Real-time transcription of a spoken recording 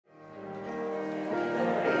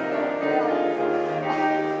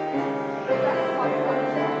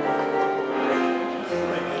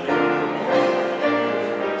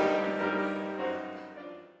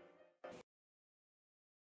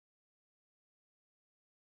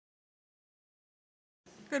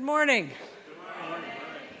Good morning.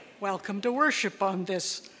 Welcome to worship on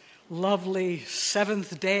this lovely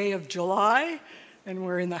 7th day of July. And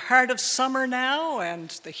we're in the heart of summer now, and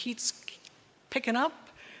the heat's picking up.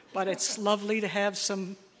 But it's lovely to have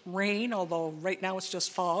some rain, although right now it's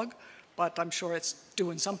just fog. But I'm sure it's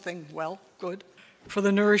doing something, good, for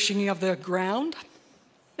the nourishing of the ground.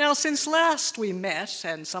 Now, since last we met,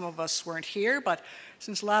 and some of us weren't here, but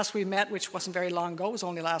since last we met, which wasn't very long ago, it was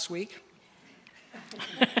only last week,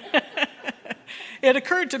 it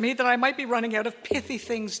occurred to me that I might be running out of pithy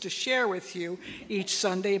things to share with you each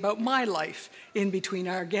Sunday about my life in between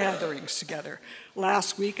our gatherings together.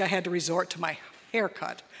 Last week I had to resort to my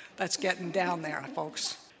haircut. That's getting down there,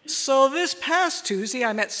 folks. So this past Tuesday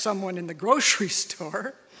I met someone in the grocery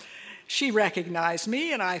store. She recognized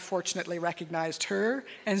me, and I fortunately recognized her.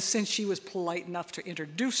 And since she was polite enough to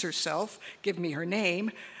introduce herself, give me her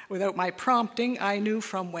name, without my prompting, I knew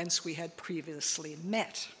from whence we had previously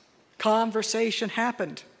met. Conversation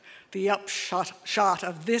happened. The upshot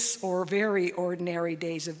of this very ordinary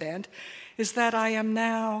day's event is that I am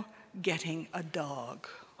now getting a dog.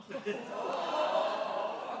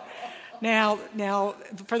 Now,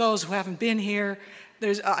 for those who haven't been here,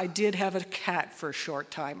 I did have a cat for a short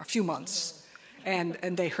time, a few months, and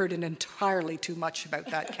they heard entirely too much about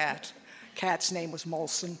that cat. Cat's name was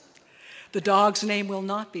Molson. The dog's name will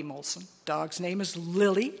not be Molson. Dog's name is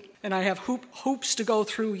Lily, and I have hoops to go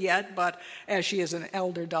through yet, but as she is an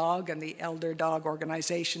elder dog, and the elder dog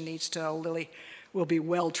organization needs to know Lily will be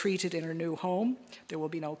well treated in her new home. There will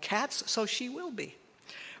be no cats, so she will be.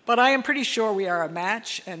 But I am pretty sure we are a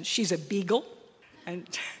match, and she's a beagle, and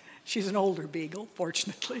she's an older beagle,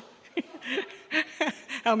 fortunately.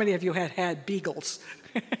 How many of you had beagles?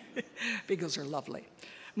 Beagles are lovely.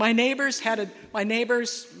 My neighbors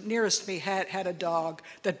nearest me had a dog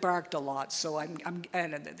that barked a lot, so and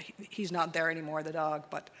he's not there anymore, the dog,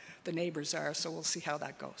 but the neighbors are, so we'll see how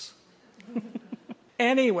that goes.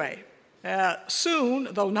 Anyway, soon,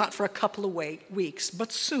 though not for a couple of weeks,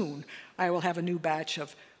 but soon, I will have a new batch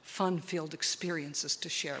of fun-filled experiences to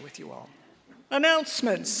share with you all.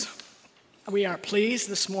 Announcements. We are pleased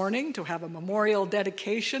this morning to have a memorial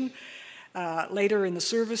dedication later in the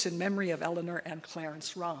service in memory of Eleanor and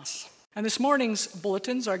Clarence Ross. And this morning's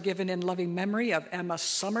bulletins are given in loving memory of Emma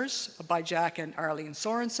Summers by Jack and Arlene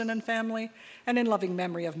Sorensen and family, and in loving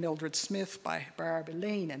memory of Mildred Smith by Barb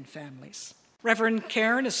Elaine and families. Reverend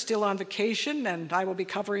Karen is still on vacation, and I will be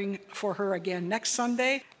covering for her again next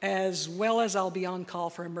Sunday, as well as I'll be on call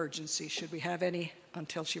for emergencies, should we have any,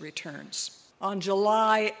 until she returns. On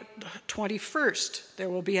July 21st,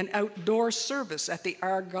 there will be an outdoor service at the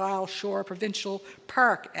Argyll Shore Provincial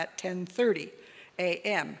Park at 10:30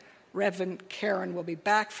 a.m. Reverend Karen will be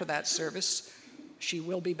back for that service. She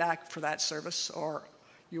will be back for that service, or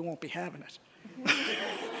you won't be having it.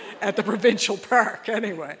 At the Provincial Park,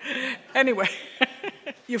 anyway.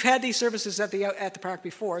 You've had these services at the park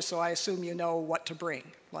before, so I assume you know what to bring,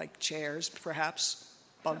 like chairs, perhaps,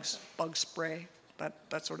 bug spray,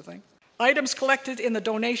 that sort of thing. Items collected in the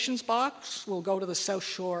donations box will go to the South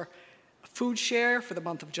Shore Food Share for the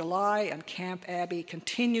month of July, and Camp Abbey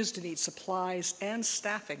continues to need supplies and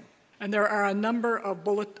staffing. And there are a number of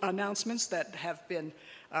announcements that have been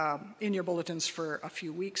in your bulletins for a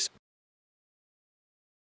few weeks.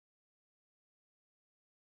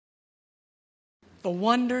 The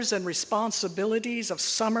wonders and responsibilities of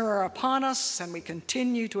summer are upon us, and we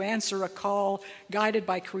continue to answer a call guided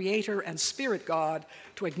by Creator and Spirit God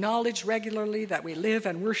to acknowledge regularly that we live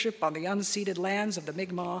and worship on the unceded lands of the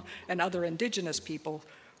Mi'kmaq and other indigenous people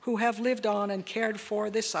who have lived on and cared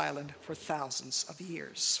for this island for thousands of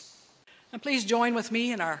years. And please join with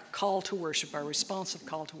me in our call to worship, our responsive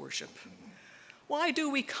call to worship. Why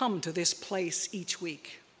do we come to this place each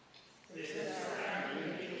week?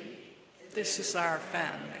 This is our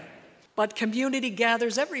family. But community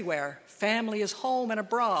gathers everywhere. Family is home and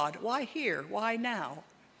abroad. Why here? Why now?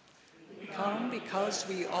 We come because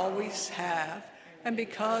we always have, and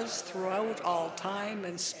because throughout all time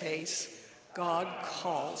and space, God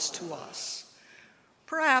calls to us.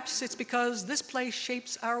 Perhaps it's because this place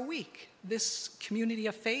shapes our week, this community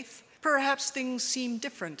of faith. Perhaps things seem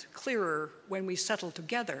different, clearer when we settle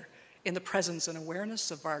together in the presence and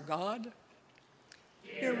awareness of our God.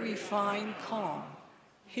 Here we find calm.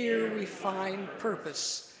 Here we find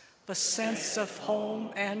purpose. The sense of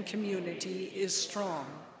home and community is strong.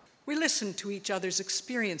 We listen to each other's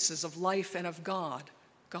experiences of life and of God.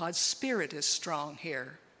 God's Spirit is strong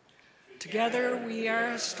here. Together we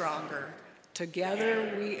are stronger.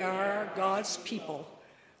 Together we are God's people,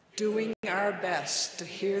 doing our best to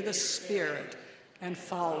hear the Spirit and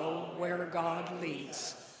follow where God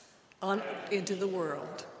leads. into the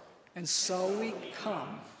world. And so we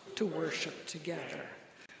come to worship together.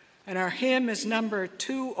 And our hymn is number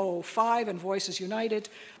 205 in Voices United,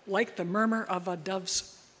 Like the Murmur of a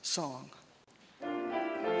Dove's Song.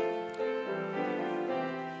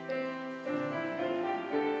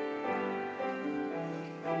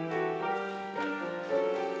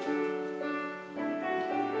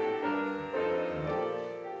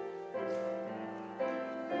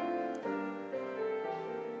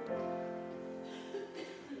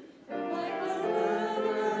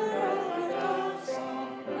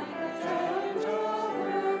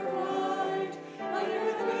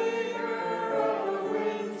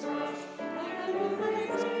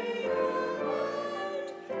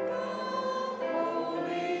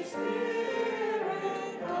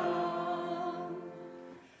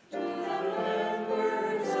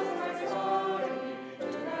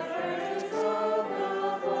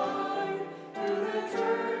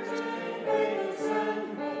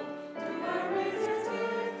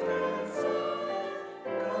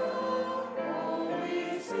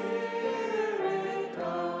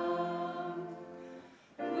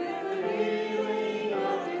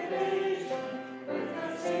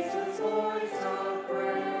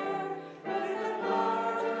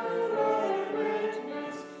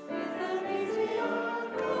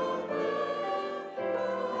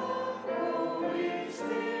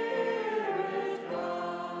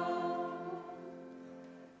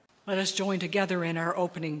 Let us join together in our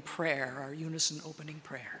opening prayer, our unison opening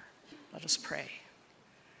prayer. Let us pray.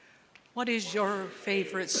 What is your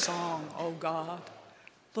favorite song, O God?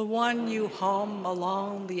 The one you hum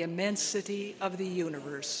along the immensity of the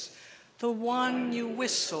universe, the one you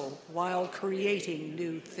whistle while creating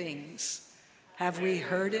new things. Have we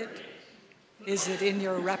heard it? Is it in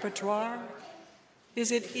your repertoire?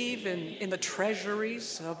 Is it even in the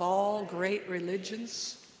treasuries of all great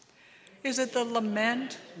religions? Is it the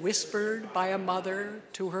lament whispered by a mother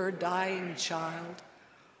to her dying child,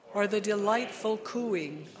 or the delightful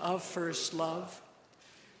cooing of first love?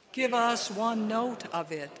 Give us one note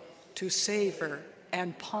of it to savor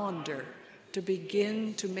and ponder, to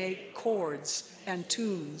begin to make chords and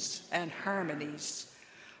tunes and harmonies.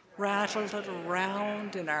 Rattle it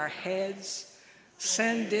around in our heads,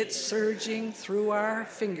 send it surging through our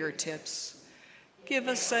fingertips. Give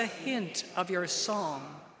us a hint of your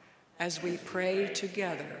song as we pray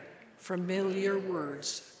together familiar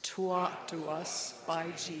words taught to us by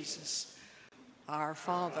Jesus. Our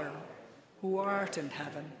Father, who art in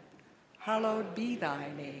heaven, hallowed be thy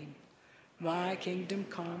name. Thy kingdom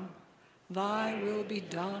come, thy will be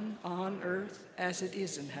done on earth as it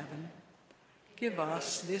is in heaven. Give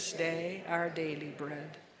us this day our daily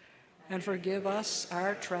bread, and forgive us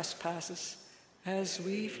our trespasses as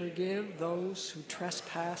we forgive those who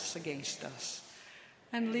trespass against us.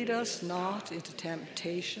 And lead us not into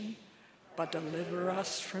temptation, but deliver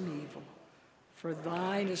us from evil. For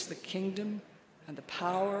thine is the kingdom and the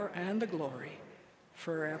power and the glory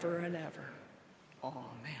forever and ever.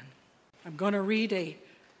 Amen. I'm going to read a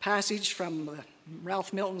passage from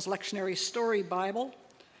Ralph Milton's Lectionary Story Bible.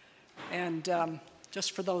 And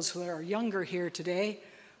just for those who are younger here today,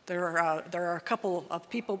 there are a couple of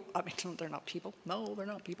people. I mean, they're not people. No, they're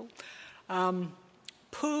not people.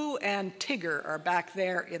 Pooh and Tigger are back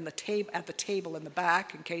there at the table in the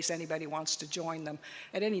back in case anybody wants to join them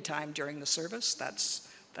at any time during the service.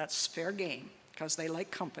 That's fair game because they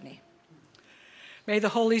like company. May the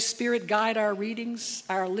Holy Spirit guide our readings,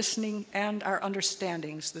 our listening, and our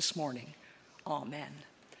understandings this morning. Amen.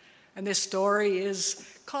 And this story is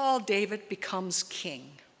called David Becomes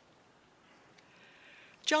King.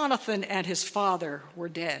 Jonathan and his father were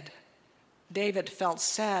dead. David felt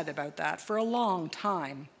sad about that for a long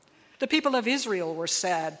time. The people of Israel were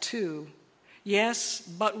sad too. Yes,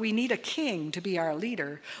 but we need a king to be our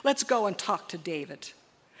leader. Let's go and talk to David.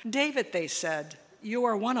 David, they said, you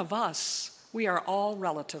are one of us. We are all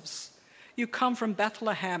relatives. You come from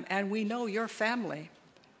Bethlehem, and we know your family.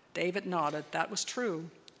 David nodded. That was true.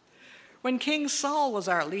 When King Saul was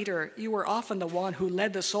our leader, you were often the one who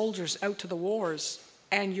led the soldiers out to the wars,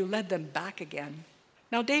 and you led them back again.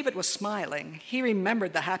 Now, David was smiling. He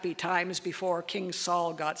remembered the happy times before King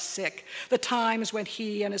Saul got sick, the times when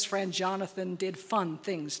he and his friend Jonathan did fun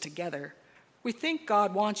things together. We think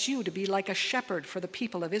God wants you to be like a shepherd for the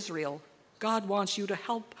people of Israel. God wants you to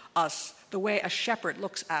help us the way a shepherd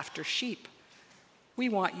looks after sheep. We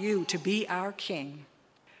want you to be our king.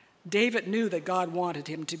 David knew that God wanted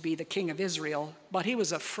him to be the king of Israel, but he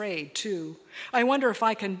was afraid too. I wonder if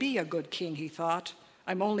I can be a good king, he thought.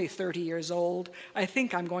 I'm only 30 years old. I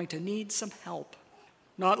think I'm going to need some help.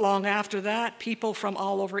 Not long after that, people from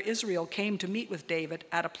all over Israel came to meet with David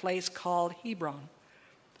at a place called Hebron.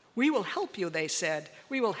 "We will help you," they said.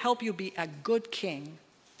 "We will help you be a good king."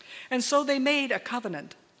 And so they made a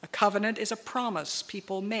covenant. A covenant is a promise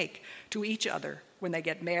people make to each other when they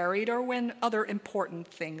get married or when other important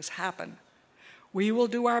things happen. "We will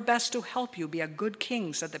do our best to help you be a good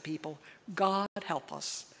king," said the people. "God help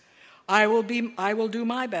us." I will do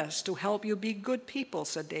my best to help you be good people,"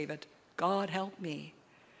 said David. "God help me."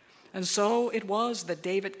 And so it was that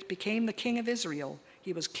David became the king of Israel.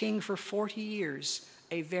 He was king for 40 years,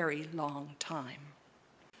 a very long time.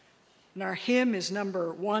 And our hymn is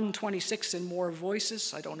number 126 in More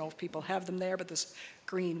Voices. I don't know if people have them there, but this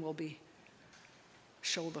green will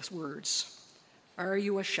show the words. Are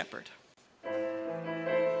you a shepherd?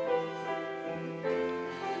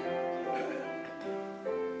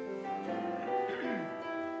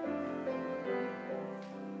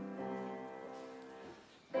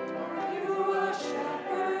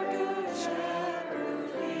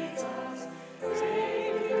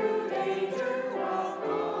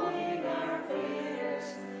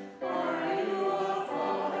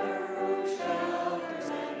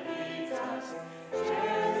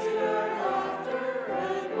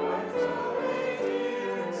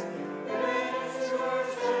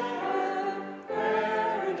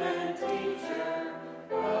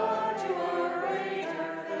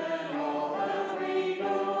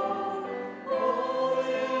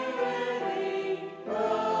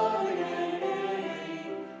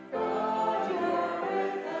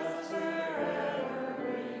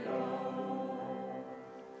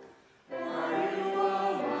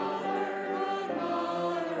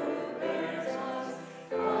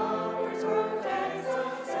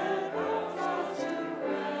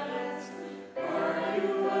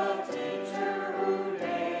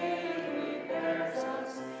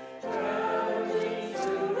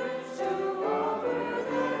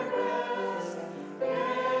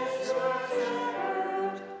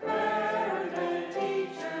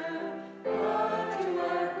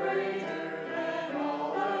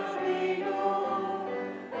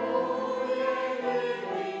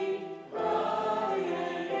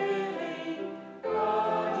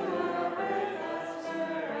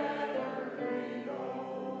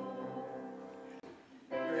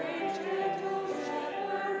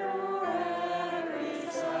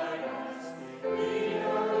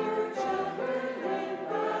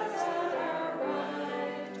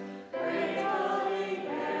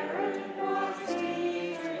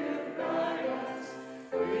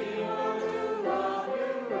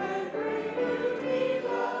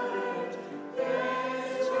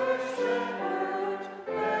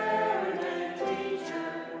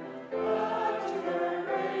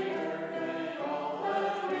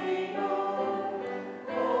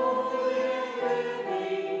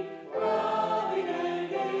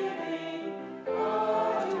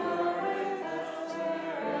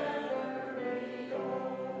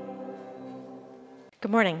 Good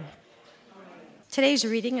morning. Today's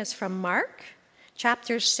reading is from Mark,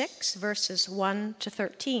 chapter 6, verses 1 to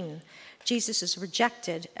 13. Jesus is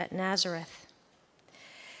rejected at Nazareth.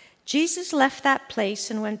 Jesus left that place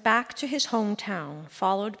and went back to his hometown,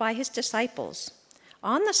 followed by his disciples.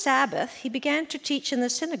 On the Sabbath, he began to teach in the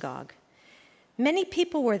synagogue. Many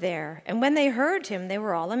people were there, and when they heard him, they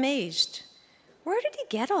were all amazed. "Where did he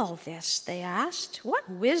get all this?" they asked. "What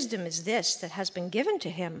wisdom is this that has been given to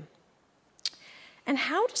him? And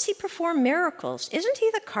how does he perform miracles? Isn't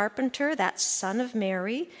he the carpenter, that son of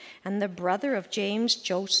Mary, and the brother of James,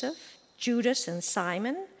 Joseph, Judas, and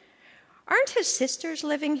Simon? Aren't his sisters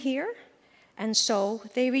living here?" And so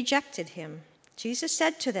they rejected him. Jesus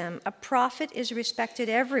said to them, "A prophet is respected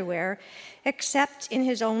everywhere except in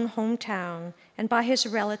his own hometown and by his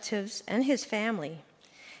relatives and his family."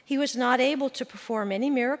 He was not able to perform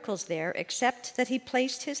any miracles there except that he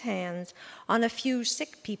placed his hands on a few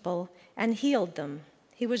sick people and healed them.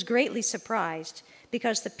 He was greatly surprised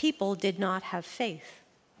because the people did not have faith.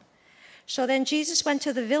 So then Jesus went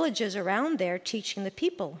to the villages around there teaching the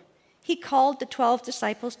people. He called the 12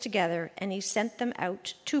 disciples together and he sent them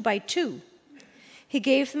out 2 by 2. He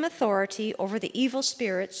gave them authority over the evil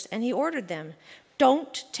spirits and he ordered them,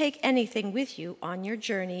 "Don't take anything with you on your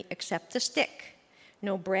journey except a stick.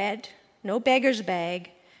 No bread, no beggar's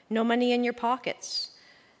bag, no money in your pockets.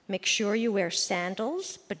 Make sure you wear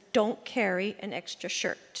sandals, but don't carry an extra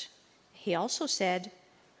shirt." He also said,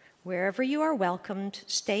 "Wherever you are welcomed,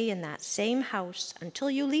 stay in that same house until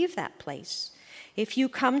you leave that place. If you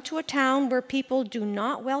come to a town where people do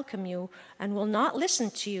not welcome you and will not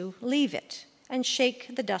listen to you, leave it and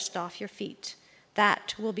shake the dust off your feet.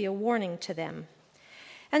 That will be a warning to them.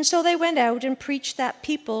 And so they went out and preached that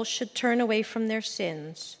people should turn away from their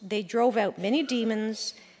sins. They drove out many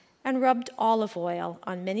demons and rubbed olive oil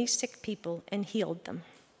on many sick people and healed them.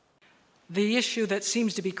 The issue that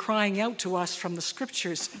seems to be crying out to us from the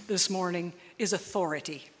scriptures this morning is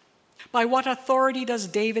authority. By what authority does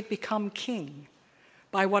David become king?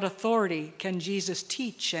 By what authority can Jesus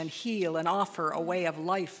teach and heal and offer a way of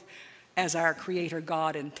life as our Creator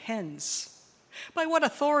God intends? By what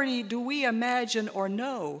authority do we imagine or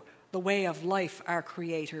know the way of life our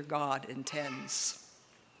Creator God intends?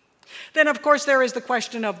 Then, of course, there is the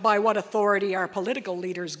question of by what authority our political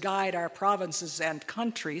leaders guide our provinces and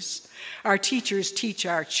countries, our teachers teach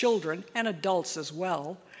our children and adults as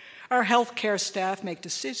well, our healthcare staff make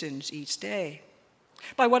decisions each day.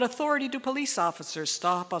 By what authority do police officers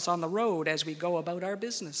stop us on the road as we go about our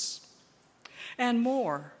business? And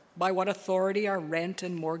more, by what authority are rent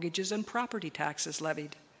and mortgages and property taxes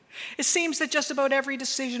levied? It seems that just about every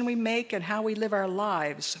decision we make and how we live our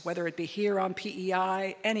lives, whether it be here on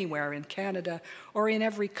PEI, anywhere in Canada, or in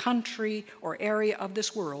every country or area of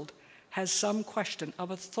this world, has some question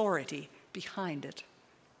of authority behind it.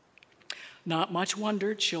 Not much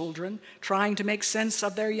wonder children, trying to make sense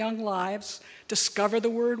of their young lives, discover the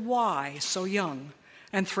word why so young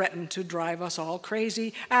and threaten to drive us all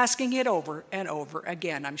crazy, asking it over and over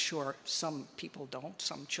again. I'm sure some people don't.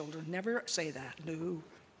 Some children never say that. No.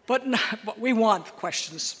 But we want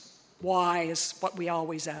questions. Why is what we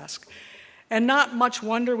always ask. And not much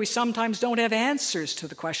wonder we sometimes don't have answers to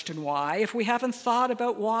the question why if we haven't thought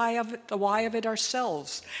about the why of it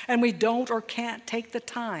ourselves, and we don't or can't take the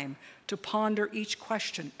time to ponder each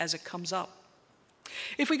question as it comes up.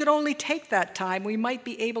 If we could only take that time, we might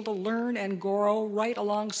be able to learn and grow right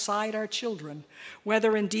alongside our children,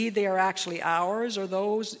 whether indeed they are actually ours or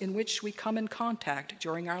those in which we come in contact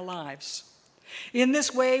during our lives. In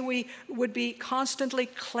this way, we would be constantly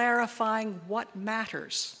clarifying what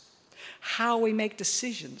matters, how we make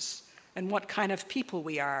decisions, and what kind of people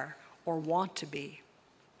we are or want to be.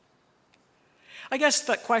 I guess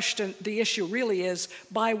the issue really is,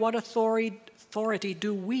 by what authority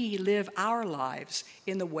do we live our lives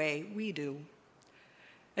in the way we do?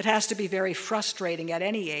 It has to be very frustrating at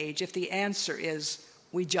any age if the answer is,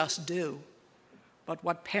 we just do. But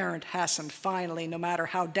what parent hasn't finally, no matter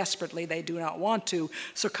how desperately they do not want to,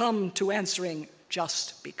 succumb to answering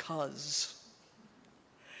just because?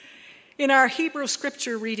 In our Hebrew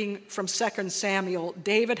scripture reading from 2 Samuel,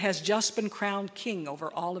 David has just been crowned king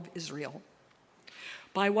over all of Israel.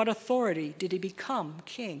 By what authority did he become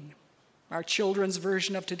king? Our children's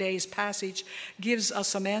version of today's passage gives us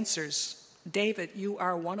some answers. David, you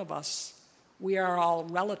are one of us. We are all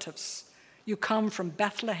relatives. You come from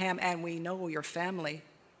Bethlehem, and we know your family.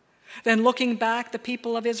 Then looking back, the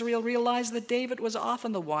people of Israel realized that David was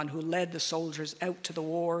often the one who led the soldiers out to the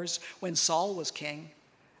wars when Saul was king,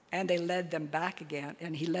 and he led them back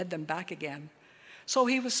again. So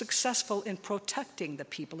he was successful in protecting the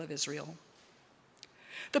people of Israel.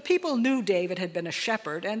 The people knew David had been a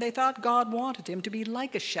shepherd, and they thought God wanted him to be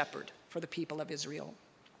like a shepherd for the people of Israel.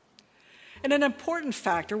 And an important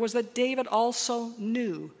factor was that David also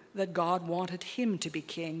knew that God wanted him to be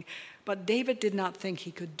king, but David did not think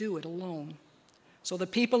he could do it alone. So the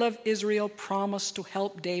people of Israel promised to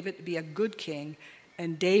help David be a good king,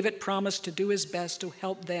 and David promised to do his best to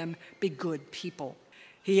help them be good people.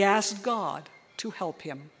 He asked God to help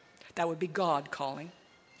him. That would be God calling,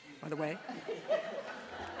 by the way.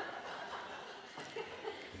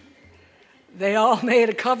 They all made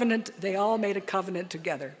a covenant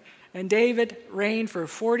together. And David reigned for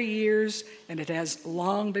 40 years, and it has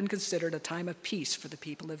long been considered a time of peace for the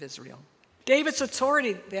people of Israel. David's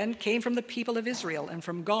authority then came from the people of Israel and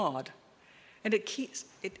from God. And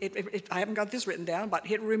I haven't got this written down, but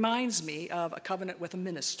it reminds me of a covenant with a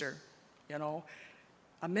minister. You know,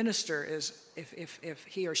 a minister is, if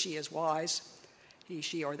he or she is wise, he,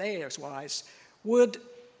 she, or they is wise, would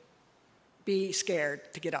be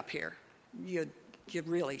scared to get up here. You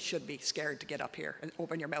really should be scared to get up here and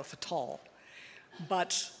open your mouth at all.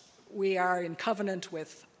 But we are in covenant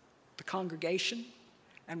with the congregation,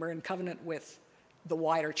 and we're in covenant with the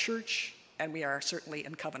wider church, and we are certainly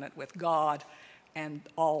in covenant with God, and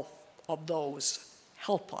all of those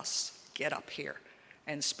help us get up here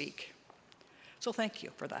and speak. So thank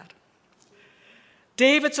you for that.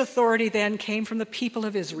 David's authority then came from the people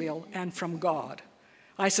of Israel and from God.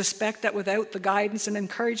 I suspect that without the guidance and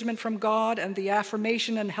encouragement from God and the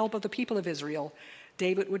affirmation and help of the people of Israel,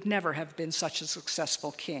 David would never have been such a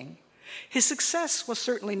successful king. His success was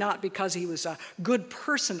certainly not because he was a good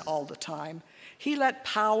person all the time. He let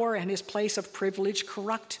power and his place of privilege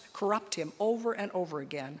corrupt him over and over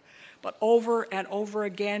again. But over and over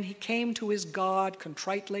again, he came to his God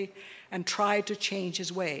contritely and tried to change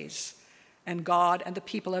his ways. And God and the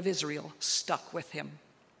people of Israel stuck with him.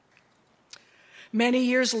 Many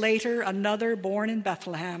years later, another born in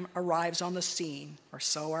Bethlehem arrives on the scene, or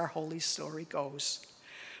so our holy story goes.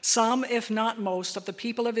 Some, if not most, of the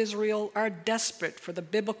people of Israel are desperate for the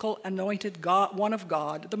biblical anointed one of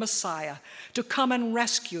God, the Messiah, to come and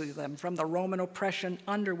rescue them from the Roman oppression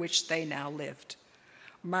under which they now lived.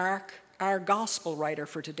 Mark, our gospel writer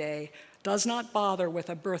for today, does not bother with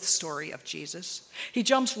a birth story of Jesus. He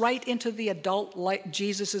jumps right into the adult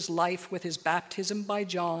Jesus' life with his baptism by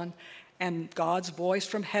John and God's voice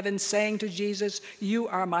from heaven saying to Jesus, "You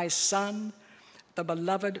are my son, the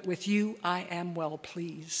beloved, with you I am well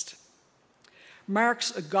pleased."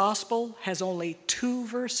 Mark's gospel has only 2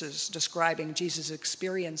 verses describing Jesus'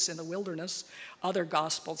 experience in the wilderness. Other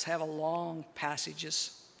gospels have long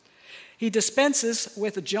passages. He dispenses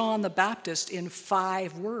with John the Baptist in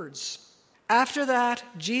 5 words. After that,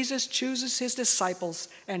 Jesus chooses his disciples,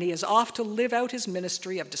 and he is off to live out his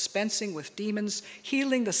ministry of dispensing with demons,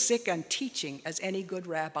 healing the sick, and teaching as any good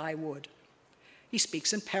rabbi would. He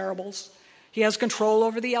speaks in parables. He has control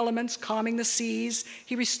over the elements, calming the seas.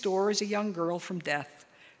 He restores a young girl from death,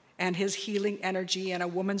 and his healing energy and a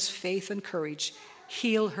woman's faith and courage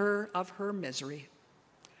heal her of her misery.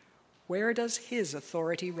 Where does his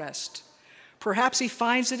authority rest? Perhaps he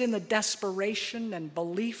finds it in the desperation and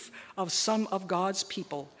belief of some of God's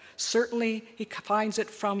people. Certainly, he finds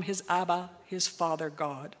it from his Abba, his Father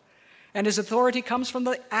God. And his authority comes from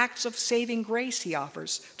the acts of saving grace he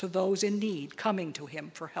offers to those in need, coming to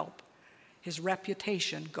him for help. His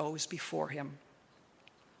reputation goes before him.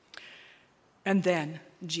 And then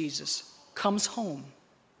Jesus comes home.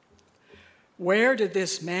 "Where did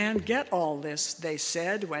this man get all this?" they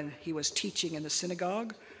said when he was teaching in the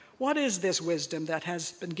synagogue. "What is this wisdom that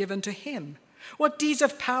has been given to him? What deeds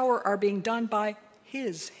of power are being done by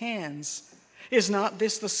his hands? Is not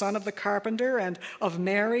this the son of the carpenter, and of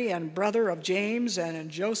Mary, and brother of James,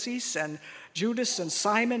 and Joses, and Judas, and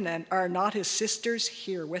Simon, and are not his sisters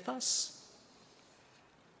here with us?"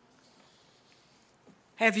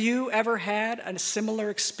 Have you ever had a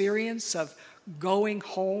similar experience of going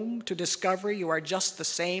home to discover you are just the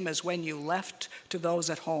same as when you left to those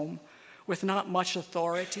at home, with not much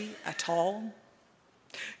authority at all?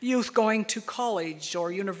 Youth going to college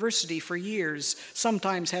or university for years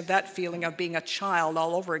sometimes have that feeling of being a child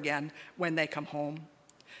all over again when they come home.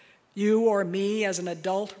 You or me as an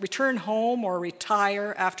adult return home or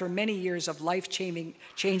retire after many years of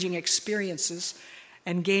life-changing experiences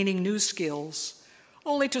and gaining new skills,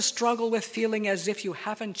 only to struggle with feeling as if you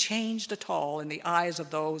haven't changed at all in the eyes of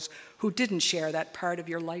those who didn't share that part of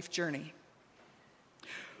your life journey.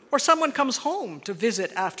 Or someone comes home to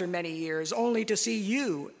visit after many years, only to see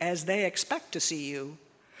you as they expect to see you.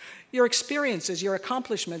 Your experiences, your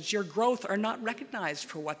accomplishments, your growth are not recognized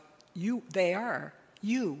for what they are.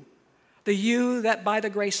 You, the you that by the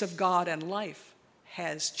grace of God and life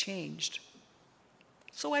has changed.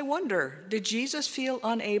 So I wonder, did Jesus feel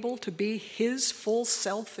unable to be his full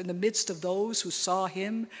self in the midst of those who saw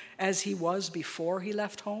him as he was before he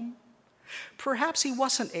left home? Perhaps he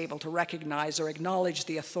wasn't able to recognize or acknowledge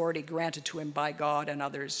the authority granted to him by God and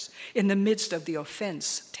others in the midst of the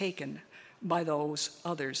offense taken by those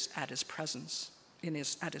others at his presence.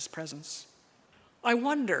 I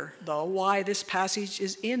wonder, though, why this passage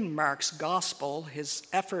is in Mark's gospel. His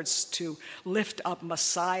efforts to lift up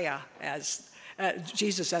Messiah as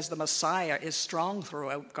Jesus as the Messiah is strong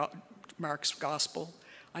throughout Mark's gospel.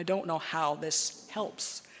 I don't know how this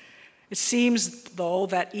helps. It seems, though,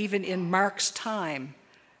 that even in Mark's time,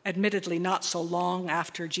 admittedly not so long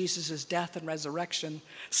after Jesus' death and resurrection,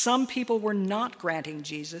 some people were not granting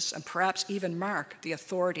Jesus, and perhaps even Mark, the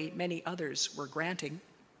authority many others were granting.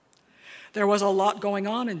 There was a lot going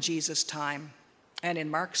on in Jesus' time and in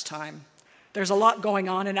Mark's time. There's a lot going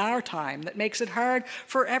on in our time that makes it hard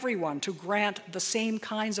for everyone to grant the same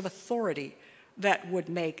kinds of authority that would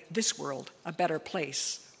make this world a better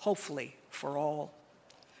place, hopefully, for all.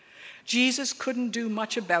 Jesus couldn't do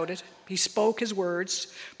much about it. He spoke his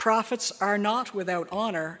words. Prophets are not without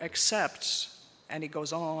honor except, and he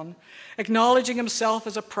goes on, acknowledging himself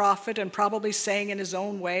as a prophet and probably saying in his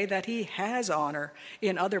own way that he has honor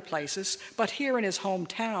in other places, but here in his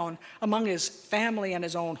hometown, among his family and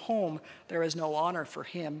his own home, there is no honor for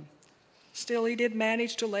him. Still, he did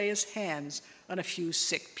manage to lay his hands on a few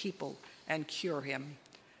sick people and cure him.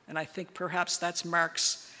 And I think perhaps that's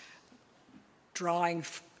Mark's drawing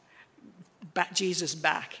Jesus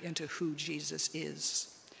back into who Jesus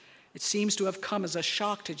is. It seems to have come as a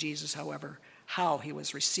shock to Jesus, however, how he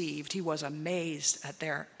was received. He was amazed at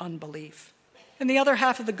their unbelief. And the other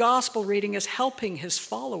half of the gospel reading is helping his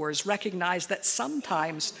followers recognize that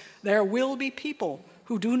sometimes there will be people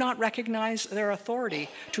who do not recognize their authority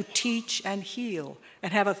to teach and heal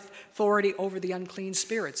and have authority over the unclean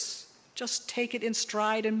spirits. Just take it in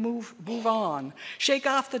stride and move on. Shake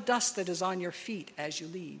off the dust that is on your feet as you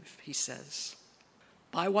leave, he says.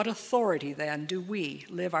 By what authority, then, do we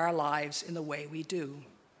live our lives in the way we do?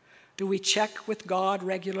 Do we check with God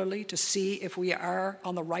regularly to see if we are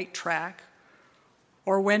on the right track,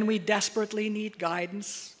 or when we desperately need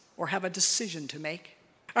guidance or have a decision to make?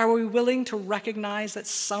 Are we willing to recognize that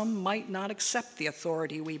some might not accept the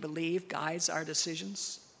authority we believe guides our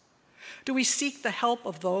decisions? Do we seek the help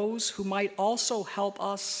of those who might also help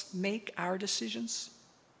us make our decisions?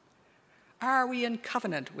 Are we in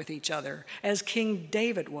covenant with each other as King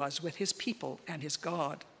David was with his people and his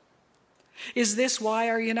God? Is this why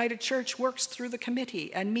our United Church works through the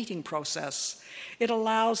committee and meeting process? It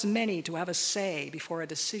allows many to have a say before a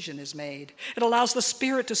decision is made. It allows the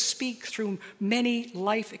Spirit to speak through many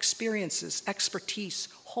life experiences, expertise,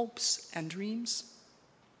 hopes, and dreams.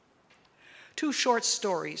 2 short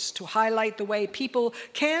stories to highlight the way people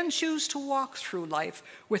can choose to walk through life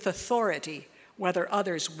with authority, whether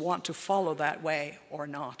others want to follow that way or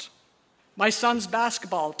not. My son's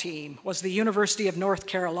basketball team was the University of North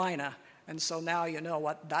Carolina, and so now you know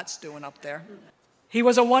what that's doing up there. He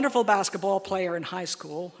was a wonderful basketball player in high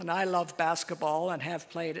school, and I loved basketball and have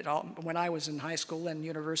played it all when I was in high school and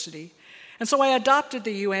university. And so I adopted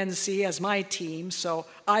the UNC as my team so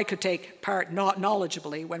I could take part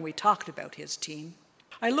knowledgeably when we talked about his team.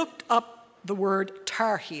 I looked up the word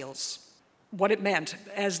Tar Heels, what it meant,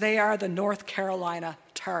 as they are the North Carolina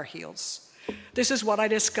Tar Heels. This is what I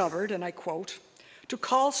discovered, and I quote, "To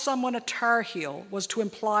call someone a Tar Heel was to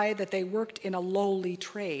imply that they worked in a lowly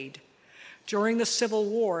trade. During the Civil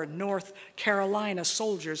War, North Carolina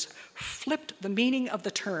soldiers flipped the meaning of the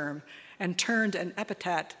term and turned an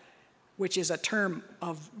epithet, which is a term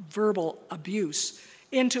of verbal abuse,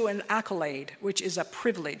 into an accolade, which is a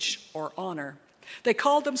privilege or honor. They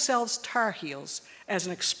called themselves Tar Heels as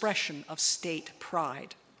an expression of state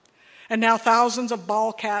pride. And now thousands of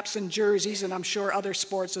ball caps and jerseys, and I'm sure other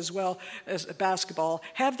sports as well as basketball,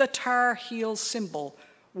 have the Tar Heel symbol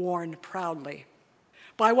worn proudly.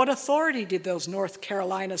 By what authority did those North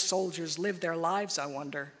Carolina soldiers live their lives, I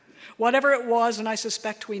wonder? Whatever it was, and I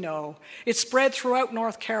suspect we know, it spread throughout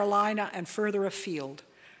North Carolina and further afield.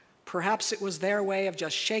 Perhaps it was their way of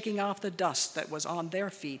just shaking off the dust that was on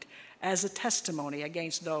their feet as a testimony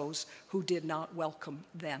against those who did not welcome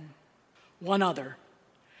them." One other,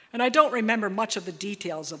 and I don't remember much of the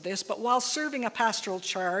details of this, but while serving a pastoral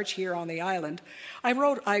charge here on the island, I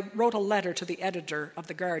wrote a letter to the editor of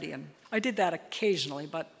The Guardian. I did that occasionally,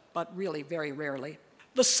 but really very rarely.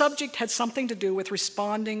 The subject had something to do with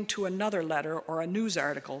responding to another letter or a news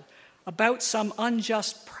article about some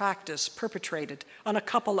unjust practice perpetrated on a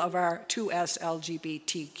couple of our 2S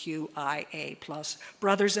LGBTQIA+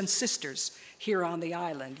 brothers and sisters here on the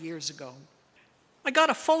island years ago. I got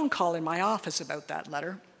a phone call in my office about that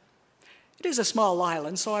letter. It is a small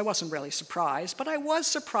island, so I wasn't really surprised, but I was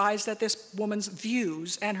surprised at this woman's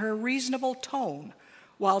views and her reasonable tone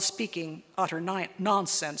while speaking utter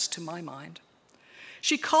nonsense to my mind.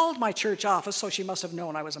 She called my church office, so she must have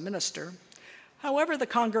known I was a minister. However the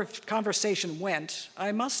conversation went,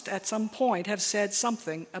 I must at some point have said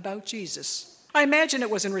something about Jesus. I imagine it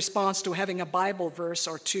was in response to having a Bible verse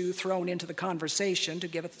or two thrown into the conversation to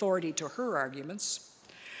give authority to her arguments.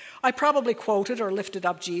 I probably quoted or lifted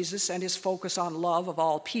up Jesus and his focus on love of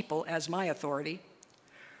all people as my authority.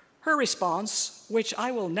 Her response, which I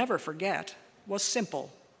will never forget, was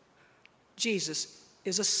simple. Jesus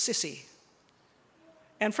is a sissy.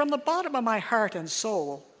 And from the bottom of my heart and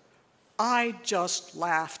soul, I just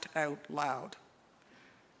laughed out loud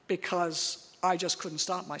because I just couldn't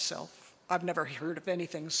stop myself. I've never heard of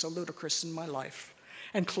anything so ludicrous in my life.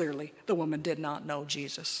 And clearly, the woman did not know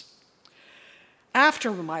Jesus.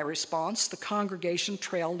 After my response, the congregation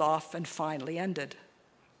trailed off and finally ended.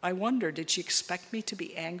 I wonder, did she expect me to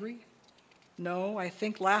be angry? No, I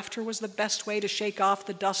think laughter was the best way to shake off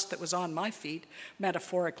the dust that was on my feet,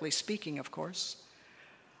 metaphorically speaking, of course.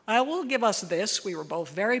 I will give us this, we were both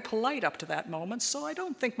very polite up to that moment, so I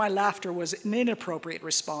don't think my laughter was an inappropriate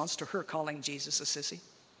response to her calling Jesus a sissy.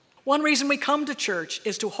 One reason we come to church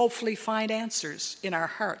is to hopefully find answers in our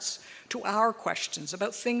hearts to our questions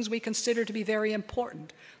about things we consider to be very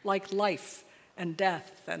important, like life and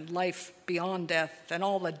death and life beyond death and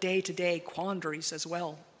all the day-to-day quandaries as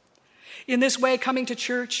well. In this way, coming to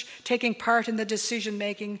church, taking part in the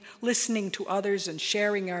decision-making, listening to others and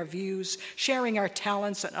sharing our views, sharing our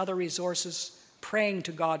talents and other resources, praying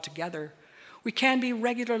to God together, we can be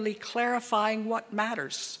regularly clarifying what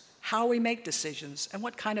matters, how we make decisions, and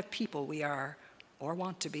what kind of people we are or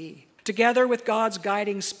want to be. Together with God's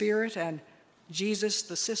guiding spirit and Jesus,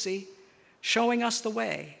 the sissy, showing us the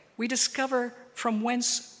way, we discover from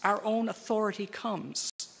whence our own authority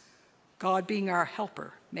comes. God being our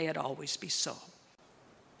helper, may it always be so.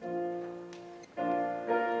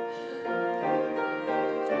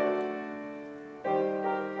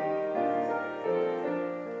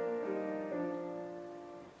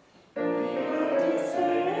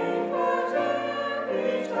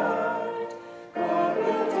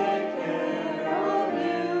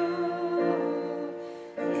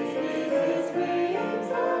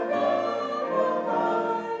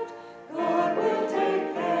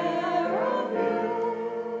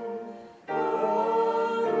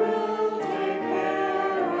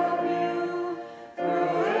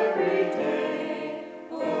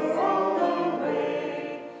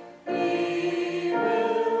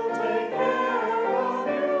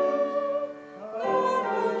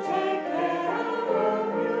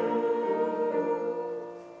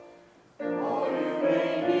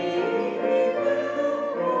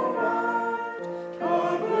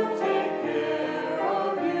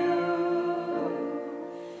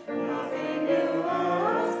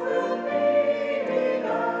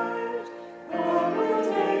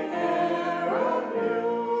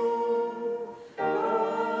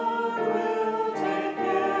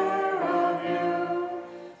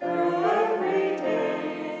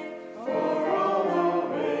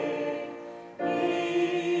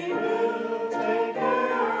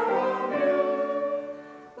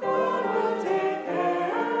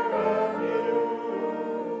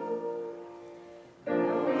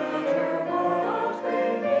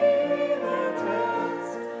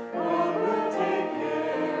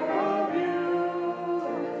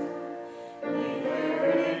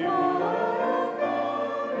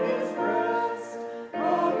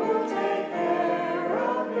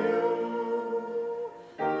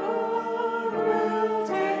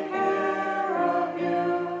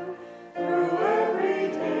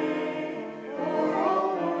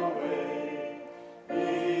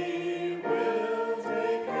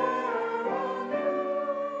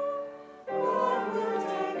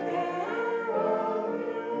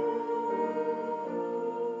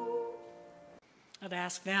 I'd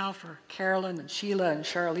ask now for Carolyn and Sheila and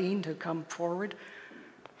Charlene to come forward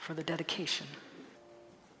for the dedication.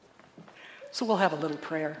 So we'll have a little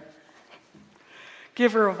prayer.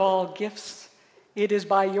 Giver of all gifts, it is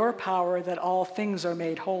by your power that all things are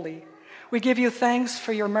made holy. We give you thanks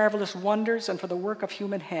for your marvelous wonders and for the work of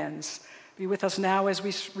human hands. Be with us now as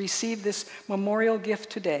we receive this memorial gift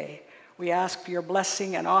today. We ask for your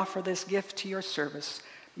blessing and offer this gift to your service.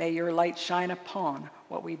 May your light shine upon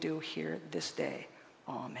what we do here this day.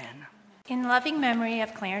 Amen. In loving memory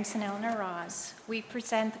of Clarence and Eleanor Ross, we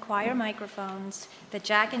present the choir microphones that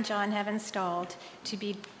Jack and John have installed to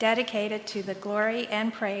be dedicated to the glory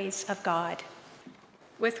and praise of God.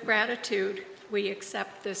 With gratitude, we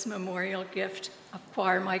accept this memorial gift of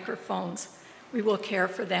choir microphones. We will care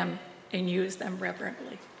for them and use them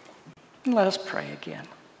reverently. And let us pray again.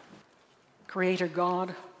 Creator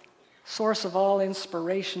God, source of all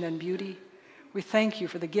inspiration and beauty, we thank you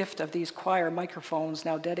for the gift of these choir microphones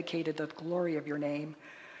now dedicated to the glory of your name.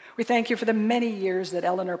 We thank you for the many years that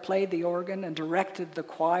Eleanor played the organ and directed the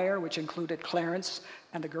choir, which included Clarence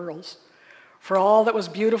and the girls, for all that was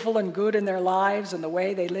beautiful and good in their lives and the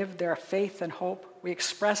way they lived their faith and hope. We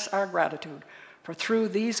express our gratitude, for through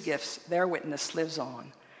these gifts, their witness lives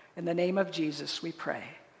on. In the name of Jesus, we pray.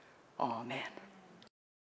 Amen.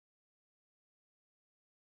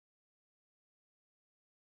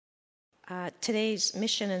 Today's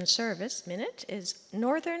Mission and Service Minute is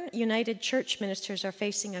Northern United Church ministers are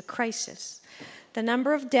facing a crisis. The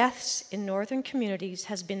number of deaths in northern communities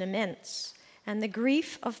has been immense, and the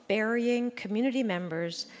grief of burying community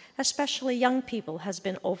members, especially young people, has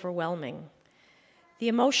been overwhelming. The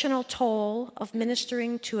emotional toll of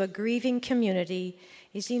ministering to a grieving community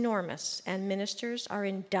is enormous, and ministers are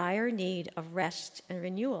in dire need of rest and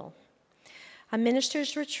renewal. A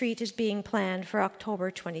minister's retreat is being planned for October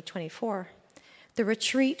 2024. The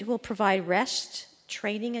retreat will provide rest,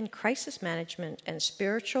 training in crisis management, and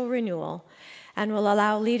spiritual renewal, and will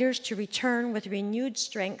allow leaders to return with renewed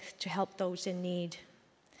strength to help those in need.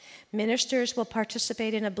 Ministers will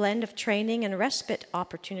participate in a blend of training and respite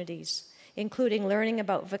opportunities, including learning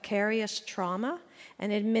about vicarious trauma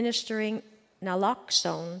and administering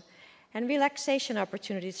naloxone and relaxation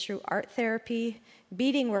opportunities through art therapy,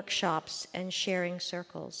 beading workshops, and sharing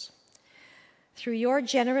circles. Through your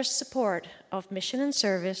generous support of mission and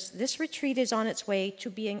service, this retreat is on its way to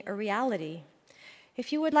being a reality.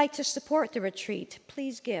 If you would like to support the retreat,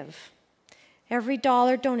 please give. Every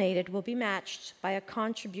dollar donated will be matched by a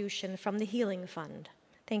contribution from the Healing Fund.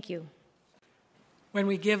 Thank you. When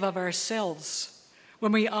we give of ourselves,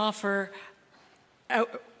 when we offer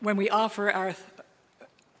out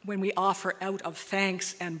of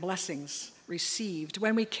thanks and blessings received,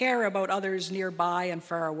 when we care about others nearby and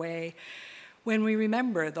far away, when we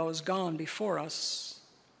remember those gone before us,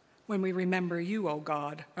 when we remember you, O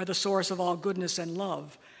God, are the source of all goodness and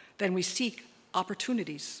love, then we seek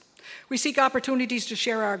opportunities. We seek opportunities to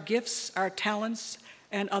share our gifts, our talents,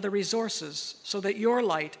 and other resources so that your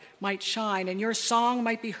light might shine and your song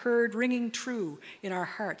might be heard ringing true in our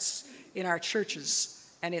hearts, in our churches,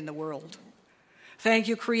 and in the world. Thank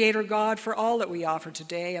you, Creator God, for all that we offer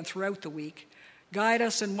today and throughout the week. Guide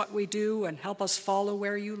us in what we do and help us follow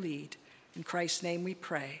where you lead. In Christ's name we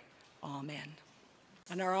pray. Amen.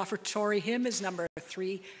 And our offertory hymn is number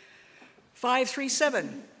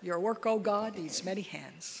 537. Your work, O God, needs many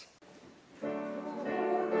hands.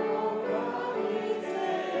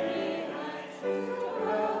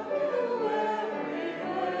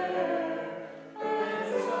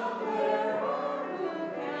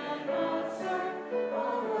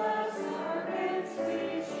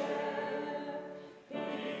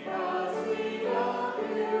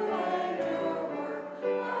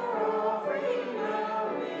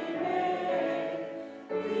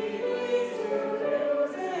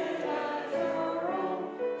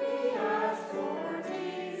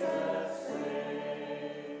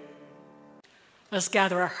 Let's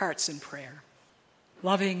gather our hearts in prayer.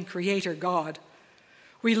 Loving Creator God,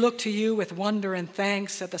 we look to you with wonder and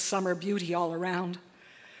thanks at the summer beauty all around.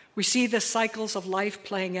 We see the cycles of life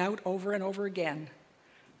playing out over and over again.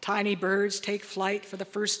 Tiny birds take flight for the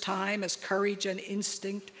first time as courage and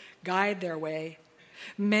instinct guide their way.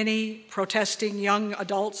 Many protesting young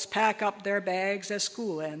adults pack up their bags as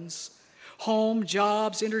school ends. Home,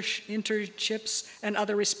 jobs, internships, and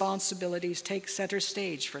other responsibilities take center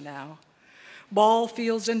stage for now. Ball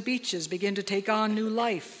fields and beaches begin to take on new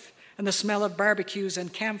life, and the smell of barbecues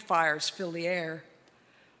and campfires fill the air.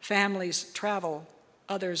 Families travel,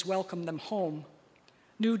 others welcome them home.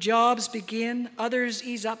 New jobs begin, others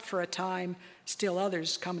ease up for a time, still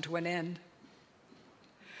others come to an end.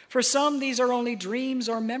 For some, these are only dreams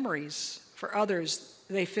or memories. For others,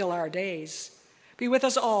 they fill our days. Be with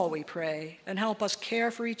us all, we pray, and help us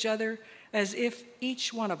care for each other as if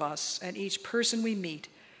each one of us and each person we meet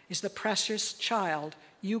is the precious child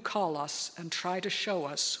you call us and try to show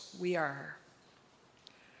us we are.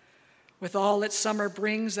 With all that summer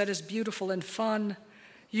brings that is beautiful and fun,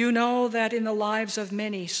 you know that in the lives of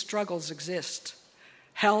many, struggles exist.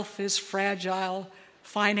 Health is fragile,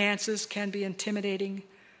 finances can be intimidating,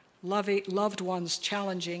 loved ones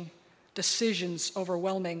challenging, decisions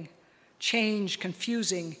overwhelming, change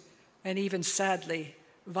confusing, and even sadly,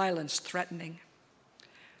 violence threatening.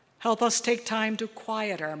 Help us take time to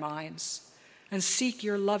quiet our minds and seek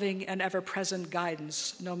your loving and ever-present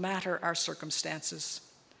guidance, no matter our circumstances.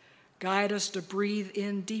 Guide us to breathe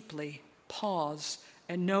in deeply, pause,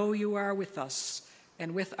 and know you are with us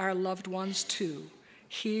and with our loved ones too,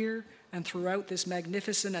 here and throughout this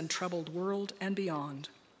magnificent and troubled world and beyond.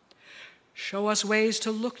 Show us ways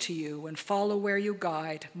to look to you and follow where you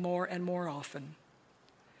guide more and more often.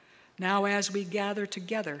 Now, as we gather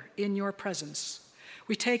together in your presence,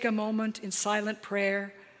 we take a moment in silent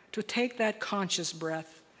prayer to take that conscious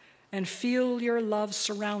breath and feel your love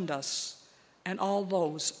surround us and all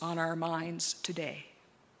those on our minds today.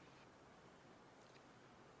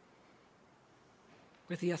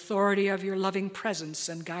 With the authority of your loving presence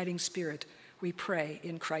and guiding spirit, we pray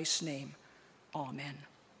in Christ's name. Amen.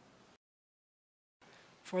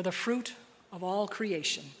 For the fruit of all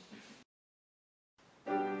creation,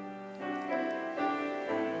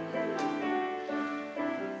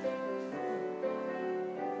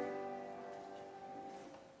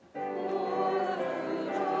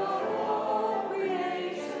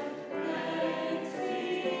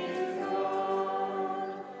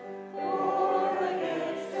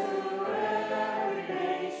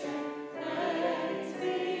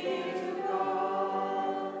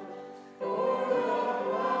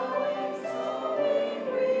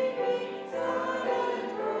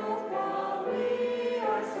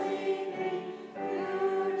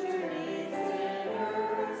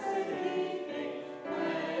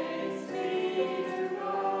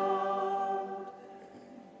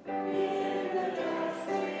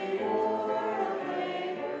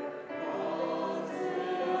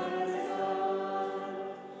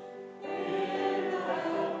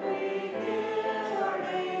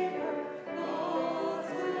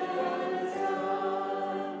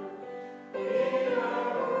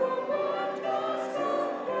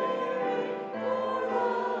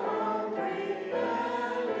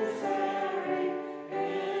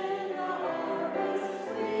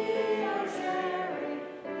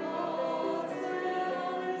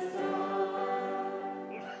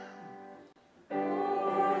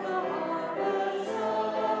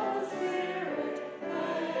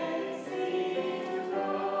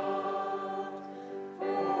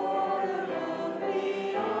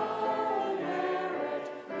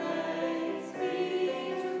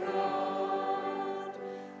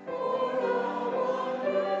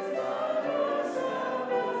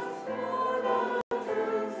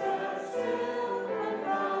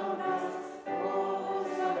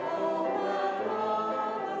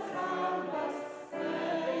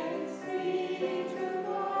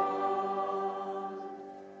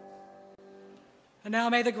 And now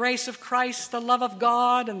may the grace of Christ, the love of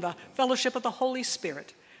God, and the fellowship of the Holy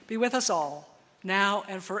Spirit be with us all, now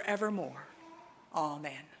and forevermore.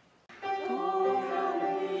 Amen.